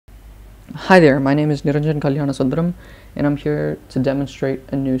Hi there, my name is Niranjan Kalyanasundram, and I'm here to demonstrate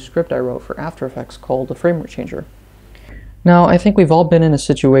a new script I wrote for After Effects called the Framerate Changer. Now, I think we've all been in a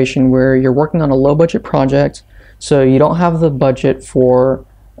situation where you're working on a low-budget project, so you don't have the budget for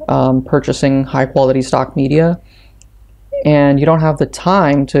purchasing high-quality stock media, and you don't have the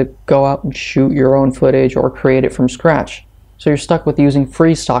time to go out and shoot your own footage or create it from scratch. So you're stuck with using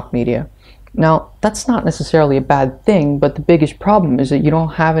free stock media. Now, that's not necessarily a bad thing, but the biggest problem is that you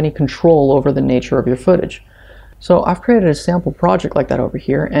don't have any control over the nature of your footage. So I've created a sample project like that over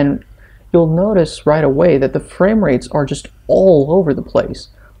here, and you'll notice right away that the frame rates are just all over the place.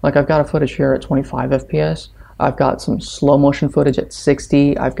 Like I've got a footage here at 25 FPS, I've got some slow motion footage at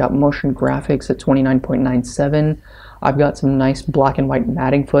 60, I've got motion graphics at 29.97, I've got some nice black and white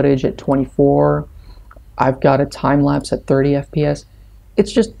matting footage at 24, I've got a time lapse at 30 FPS.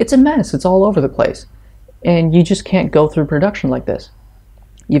 It's a mess. It's all over the place. And you just can't go through production like this.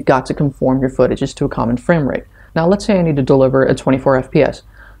 You've got to conform your footages to a common frame rate. Now, let's say I need to deliver at 24 FPS.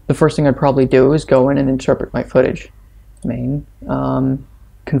 The first thing I'd probably do is go in and interpret my footage. Main,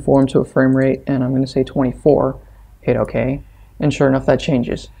 conform to a frame rate, and I'm going to say 24. Hit OK. And sure enough, that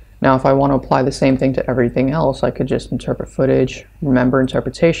changes. Now, if I want to apply the same thing to everything else, I could just interpret footage, remember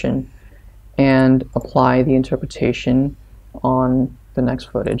interpretation, and apply the interpretation on the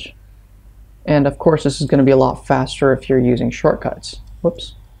next footage. And of course this is going to be a lot faster if you're using shortcuts.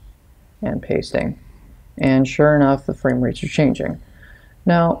 Whoops. And pasting. And sure enough, the frame rates are changing.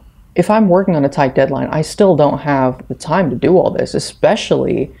 Now, if I'm working on a tight deadline, I still don't have the time to do all this,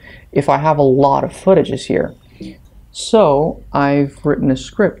 especially if I have a lot of footages here. So I've written a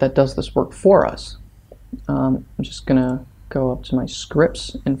script that does this work for us. I'm just gonna go up to my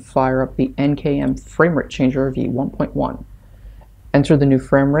scripts and fire up the NKM Framerate Changer v1.1. Enter the new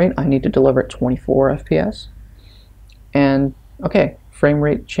frame rate. I need to deliver at 24 FPS. And okay, frame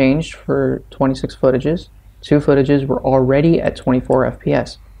rate changed for 26 footages. 2 footages were already at 24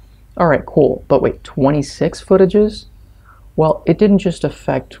 FPS. Alright, cool. But wait, 26 footages? Well, it didn't just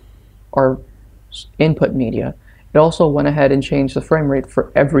affect our input media. It also went ahead and changed the frame rate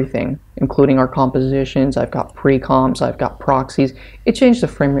for everything, including our compositions. I've got pre-comps, I've got proxies. It changed the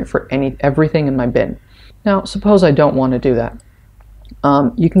frame rate for everything in my bin. Now, suppose I don't want to do that.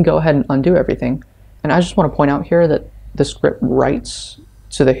 You can go ahead and undo everything. And I just want to point out here that the script writes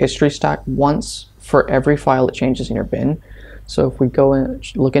to the history stack once for every file that changes in your bin. So if we go and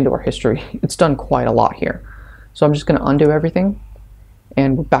look into our history, it's done quite a lot here. So I'm just going to undo everything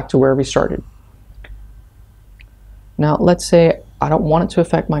and we're back to where we started. Now let's say I don't want it to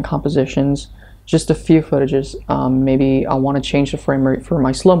affect my compositions, just a few footages. Maybe I want to change the frame rate for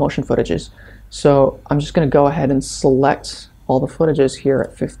my slow motion footages. So I'm just going to go ahead and select all the footages here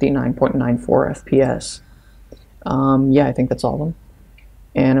at 59.94 FPS. Yeah, I think that's all of them.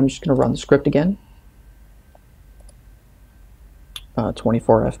 And I'm just going to run the script again.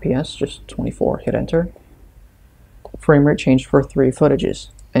 24 FPS, just 24, hit enter. Frame rate changed for 3 footages.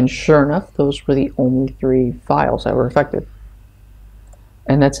 And sure enough, those were the only 3 files that were affected.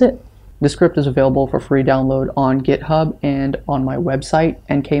 And that's it. The script is available for free download on GitHub and on my website,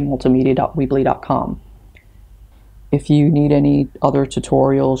 nkmultimedia.weebly.com. If you need any other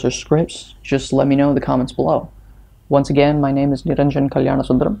tutorials or scripts, just let me know in the comments below. Once again, my name is Niranjan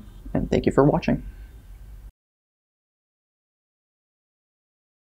Kalyanasundram, and thank you for watching.